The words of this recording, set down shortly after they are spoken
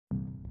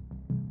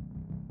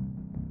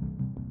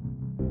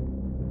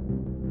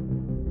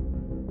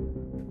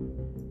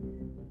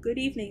Good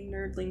evening,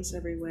 nerdlings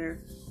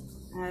everywhere.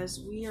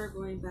 As we are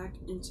going back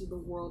into the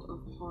world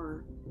of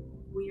horror,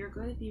 we are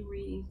going to be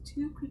reading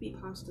two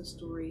creepypasta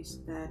stories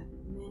that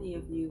many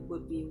of you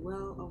would be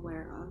well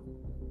aware of.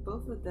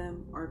 Both of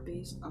them are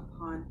based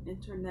upon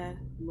internet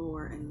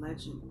lore and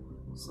legend.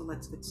 So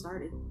let's get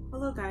started.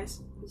 Hello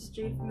guys, this is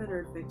Jade from the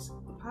Nerd Fix,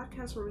 the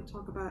podcast where we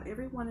talk about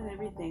everyone and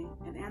everything,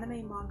 and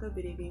anime, manga,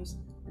 video games,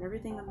 and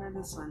everything under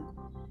the sun.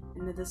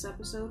 And in this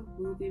episode,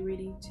 we will be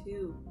reading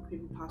two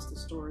creepypasta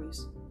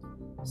stories.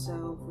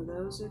 So for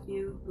those of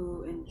you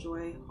who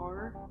enjoy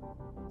horror,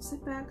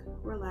 sit back,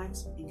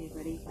 relax, and get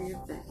ready for your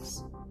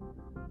fix.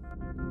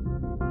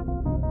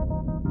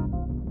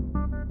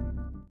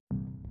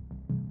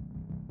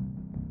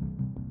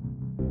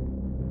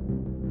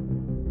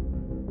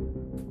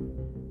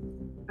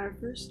 Our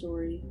first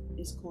story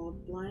is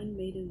called Blind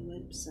Maiden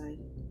Website.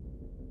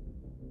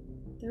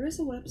 There is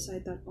a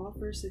website that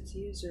offers its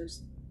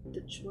users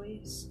the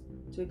choice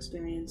to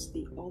experience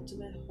the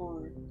ultimate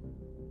horror.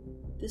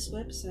 This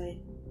website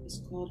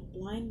is called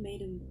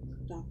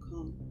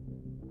blindmaiden.com.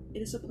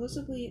 It is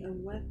supposedly a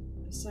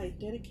website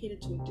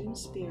dedicated to a doomed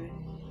spirit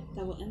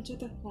that will enter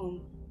the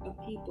home of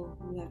people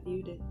who have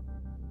viewed it.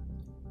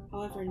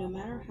 However, no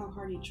matter how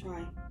hard you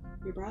try,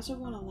 your browser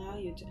won't allow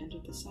you to enter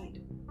the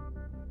site.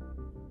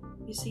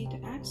 You see,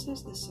 to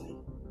access the site,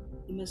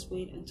 you must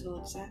wait until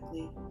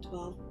exactly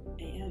 12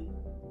 a.m.,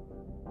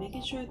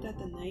 making sure that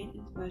the night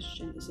in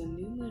question is a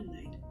new moon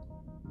night.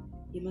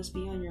 You must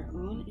be on your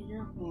own in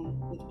your home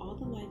with all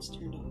the lights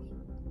turned off.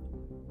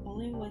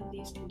 Only when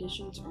these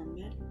conditions are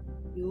met,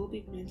 you will be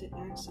granted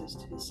access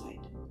to the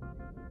site.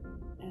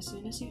 As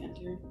soon as you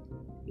enter,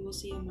 you will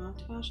see a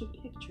montage of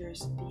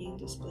pictures being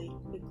displayed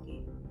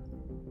quickly.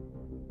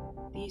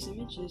 These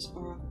images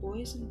are of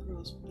boys and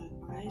girls with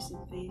eyes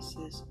and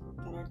faces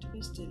that are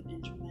twisted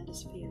in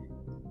tremendous fear.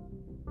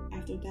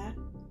 After that,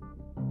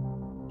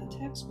 a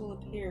text will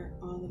appear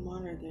on the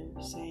monitor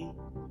saying,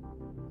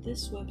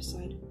 "This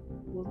website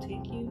will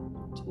take you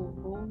to a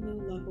whole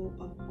new level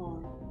of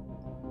horror.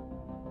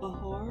 A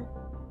horror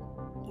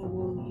that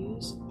will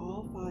use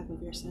all 5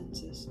 of your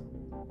senses.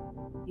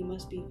 You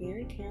must be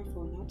very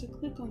careful not to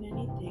click on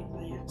anything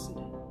by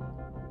accident.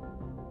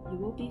 You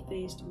will be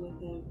faced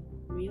with a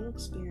real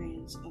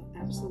experience of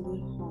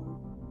absolute horror.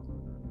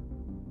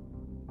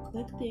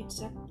 Click the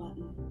accept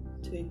button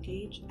to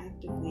engage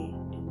actively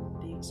in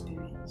the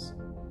experience.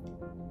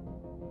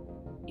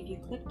 If you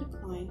click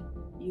decline,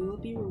 you will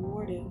be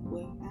rewarded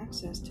with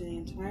access to the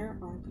entire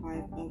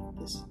archive of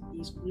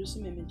these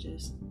gruesome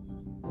images.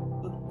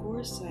 A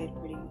gore site,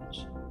 pretty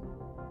much.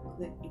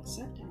 Click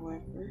accept,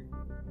 however,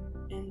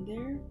 and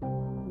there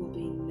will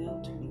be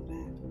no turning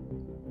back.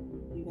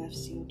 You have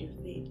sealed your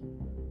fate.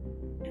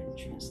 And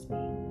trust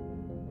me,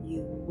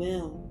 you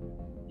will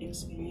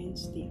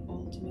experience the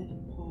ultimate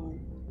horror.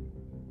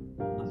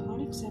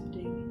 Upon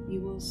accepting,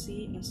 you will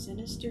see a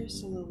sinister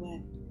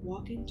silhouette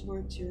walking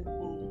towards your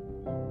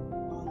home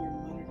on your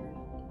monitor.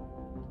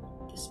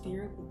 The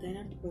spirit will then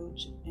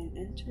approach and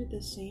enter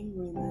the same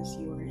room as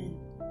you are in.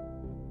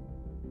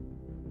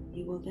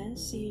 You will then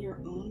see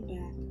your own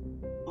back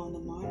on the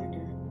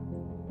monitor,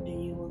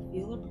 and you will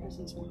feel a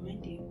presence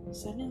behind you.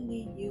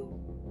 Suddenly, you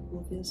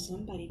will feel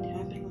somebody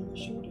tapping on your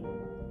shoulder.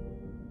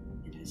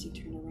 And as you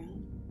turn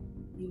around,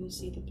 you will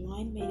see the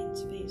blind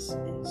maiden's face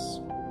and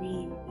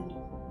scream in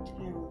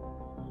terror.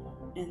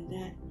 And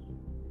that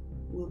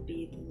will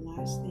be the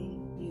last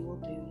thing you will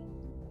do,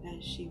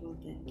 as she will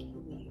then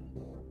kill you.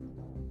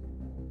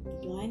 The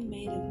blind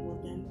maiden will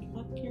then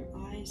pluck your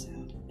eyes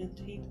out and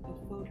take a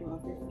photo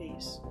of your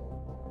face.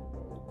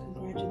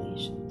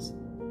 Congratulations,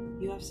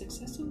 you have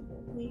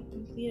successfully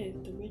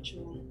completed the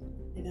ritual,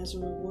 and as a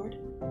reward,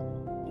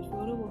 the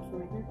photo will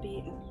forever be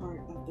a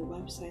part of the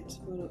website's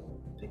photo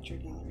picture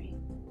gallery,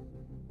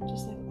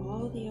 just like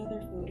all the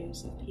other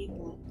photos of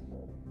people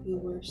who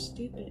were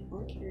stupid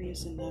or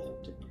curious enough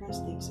to press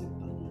the accept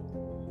button.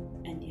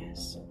 And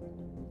yes,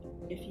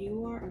 if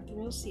you are a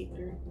thrill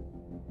seeker,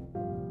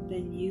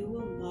 then you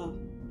will love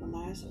the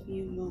last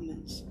few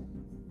moments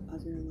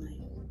of your life.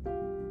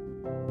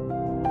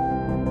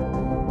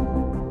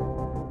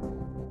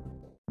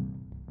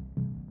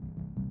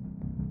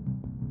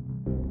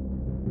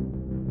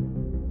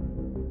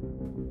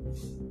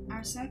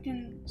 Our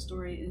second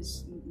story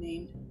is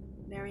named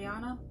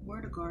Mariana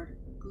Mordegard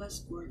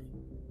Glesgorf.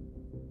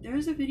 There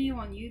is a video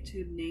on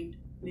YouTube named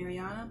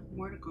Mariana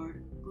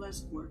Mordegard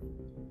Glesgorf.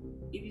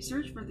 If you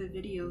search for the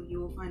video, you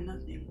will find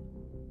nothing.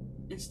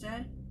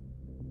 Instead,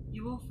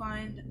 you will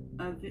find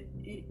a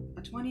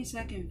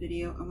 20-second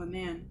video of a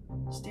man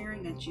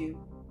staring at you,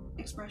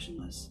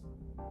 expressionless,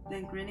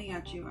 then grinning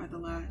at you at the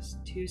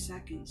last 2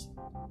 seconds,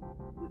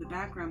 with the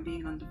background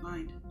being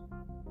undefined.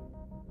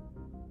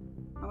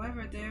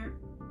 However, there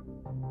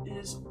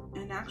is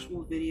an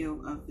actual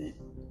video of it.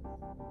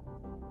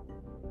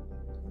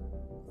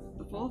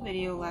 The full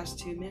video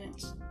lasts 2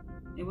 minutes.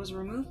 It was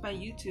removed by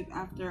YouTube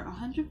after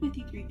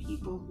 153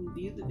 people who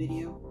viewed the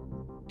video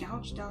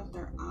gouged out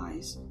their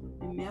eyes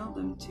and mailed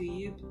them to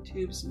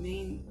YouTube's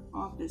main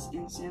office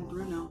in San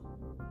Bruno.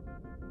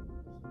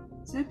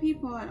 Said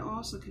people had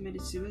also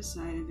committed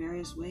suicide in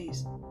various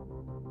ways.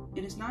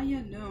 It is not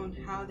yet known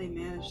how they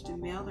managed to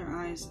mail their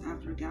eyes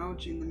after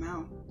gouging them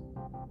out.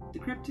 The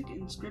cryptic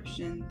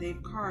inscription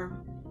they've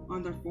carved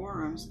on their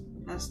forearms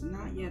has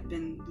not yet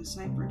been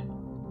deciphered.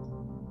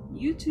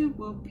 YouTube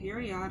will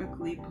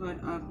periodically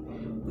put up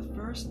the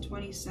first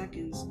 20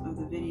 seconds of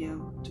the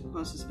video to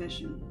quell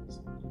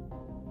suspicions,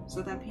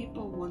 so that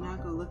people will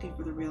not go looking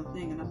for the real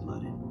thing and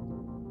upload it.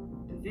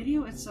 The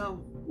video itself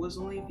was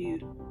only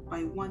viewed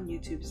by one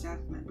YouTube staff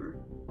member,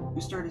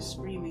 who started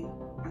screaming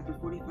after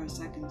 45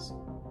 seconds.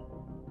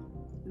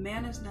 The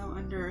man is now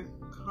under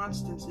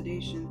constant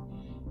sedation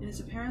and is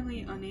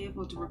apparently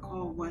unable to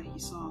recall what he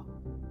saw.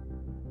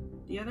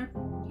 The other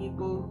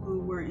people who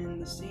were in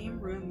the same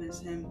room as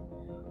him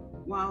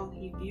while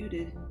he viewed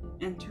it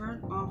and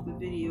turned off the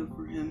video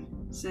for him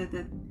said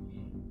that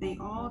they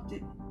all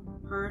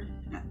heard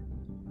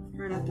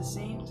at the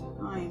same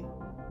time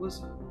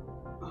was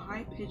a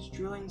high-pitched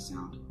drilling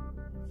sound.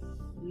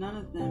 None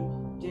of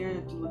them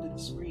dared to look at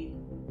the screen.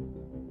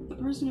 The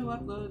person who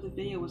uploaded the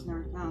video was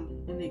never found,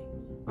 and the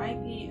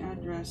IP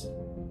address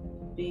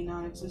being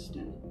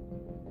non-existent.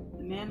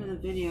 The man in the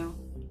video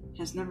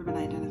has never been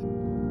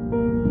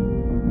identified.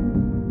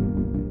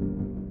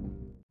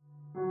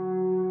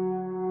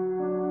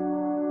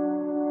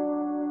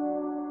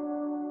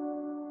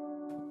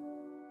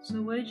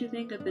 So what did you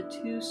think of the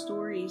 2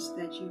 stories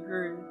that you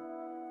heard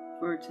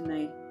for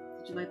tonight?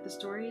 Did you like the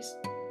stories?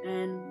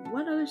 And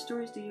what other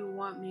stories do you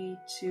want me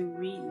to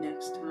read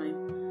next time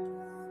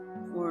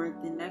for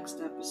the next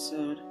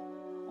episode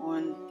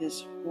on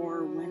this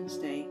Horror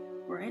Wednesday,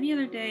 or any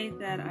other day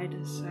that I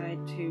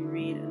decide to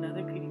read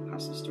another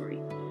Creepypasta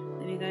story?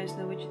 Let me guys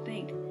know what you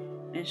think.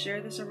 And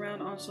share this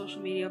around on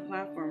social media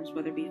platforms,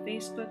 whether it be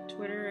Facebook,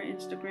 Twitter,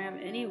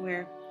 Instagram,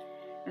 anywhere,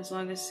 as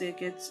long as it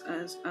gets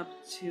us up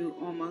to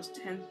almost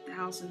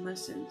 10,000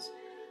 listens.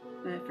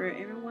 But for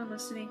everyone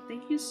listening,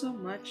 thank you so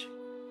much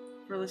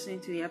for listening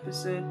to the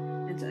episode.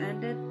 And to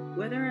end it,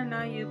 whether or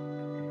not you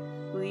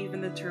believe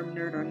in the term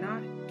nerd or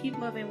not, keep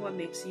loving what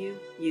makes you,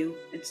 you,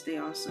 and stay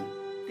awesome.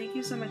 Thank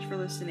you so much for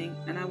listening,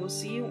 and I will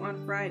see you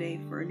on Friday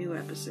for a new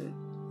episode.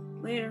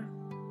 Later.